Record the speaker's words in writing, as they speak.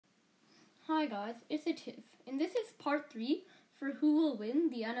Hi guys, it's a Tiff, and this is part 3 for who will win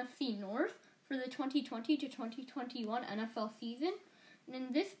the NFC North for the 2020 to 2021 NFL season. And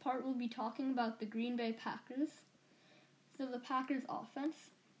in this part, we'll be talking about the Green Bay Packers. So the Packers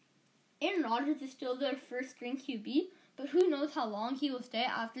offense. Aaron Rodgers is still their first-string QB, but who knows how long he will stay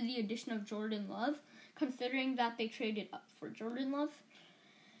after the addition of Jordan Love, considering that they traded up for Jordan Love.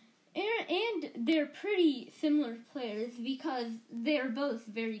 And they're pretty similar players because they're both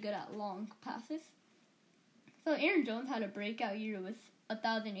very good at long passes. So Aaron Jones had a breakout year with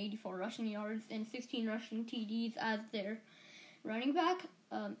 1,084 rushing yards and 16 rushing TDs as their running back.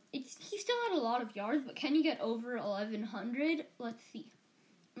 He still had a lot of yards, but can he get over 1,100? Let's see.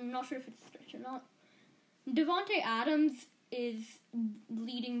 I'm not sure if it's a stretch or not. Devontae Adams is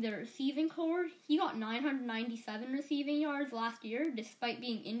leading the receiving core. He got 997 receiving yards last year despite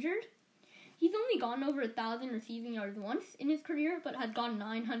being injured. He's only gone over 1,000 receiving yards once in his career, but has gone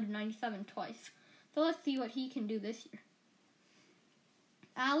 997 twice. So let's see what he can do this year.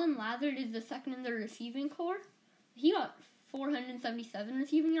 Alan Lazard is the second in the receiving core. He got 477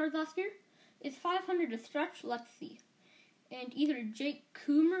 receiving yards last year. Is 500 a stretch? Let's see. And either Jake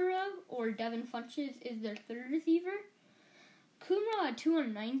Kumara or Devin Funchess is their third receiver. Kumara had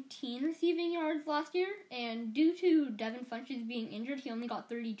 219 receiving yards last year, and due to Devin Funchess being injured, he only got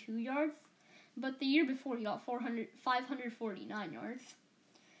 32 yards. But the year before, he got 549 yards.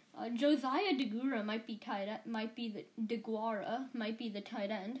 Josiah DeGuara might be the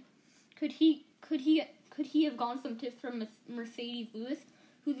tight end. Could he have gone some tips from Mercedes Lewis,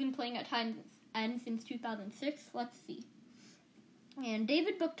 who's been playing at tight end since 2006? Let's see. And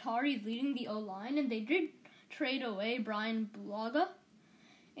David Bakhtiari is leading the O-line, and they did trade away Brian Bulaga.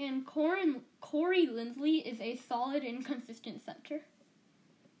 And Corey Linsley is a solid and consistent center.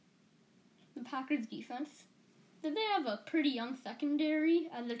 The Packers defense. So they have a pretty young secondary,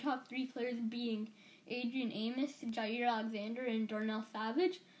 and their top 3 players being Adrian Amos, Jair Alexander, and Darnell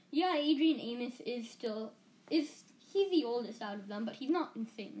Savage. Yeah, Adrian Amos he's the oldest out of them, but he's not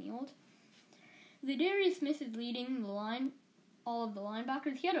insanely old. Darius Smith is leading all of the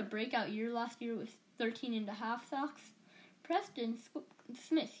linebackers. He had a breakout year last year with 13.5 sacks. Preston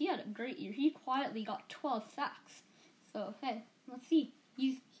Smith, he had a great year. He quietly got 12 sacks. So, hey, let's see.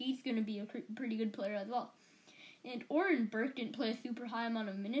 He's going to be a pretty good player as well. And Oren Burke didn't play a super high amount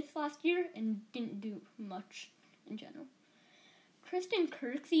of minutes last year and didn't do much in general. Kristen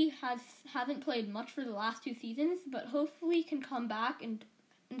Kirksey hasn't played much for the last 2 seasons, but hopefully can come back and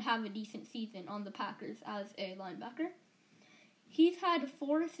have a decent season on the Packers as a linebacker. He's had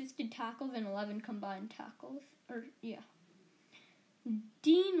 4 assisted tackles and 11 combined tackles.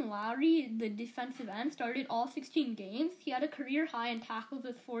 Dean Lowry, the defensive end, started all 16 games. He had a career high in tackles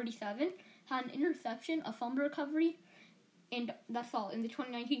with 47, had an interception, a fumble recovery, and that's all in the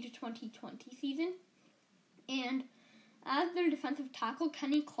 2019 to 2020 season. And as their defensive tackle,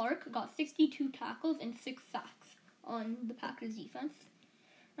 Kenny Clark got 62 tackles and 6 sacks on the Packers defense.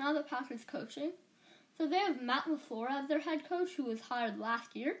 Now the Packers coaching. So they have Matt LaFleur as their head coach, who was hired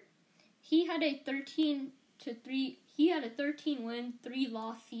last year. He had a 13-win,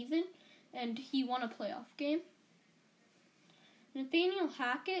 3-loss season, and he won a playoff game. Nathaniel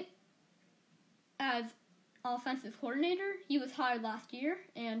Hackett as offensive coordinator. He was hired last year,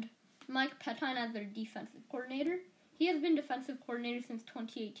 and Mike Pettine as their defensive coordinator. He has been defensive coordinator since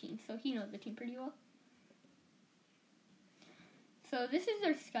 2018, so he knows the team pretty well. So this is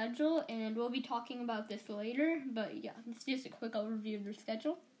their schedule, and we'll be talking about this later, but yeah, it's just a quick overview of their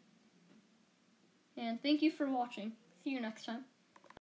schedule. And thank you for watching. See you next time.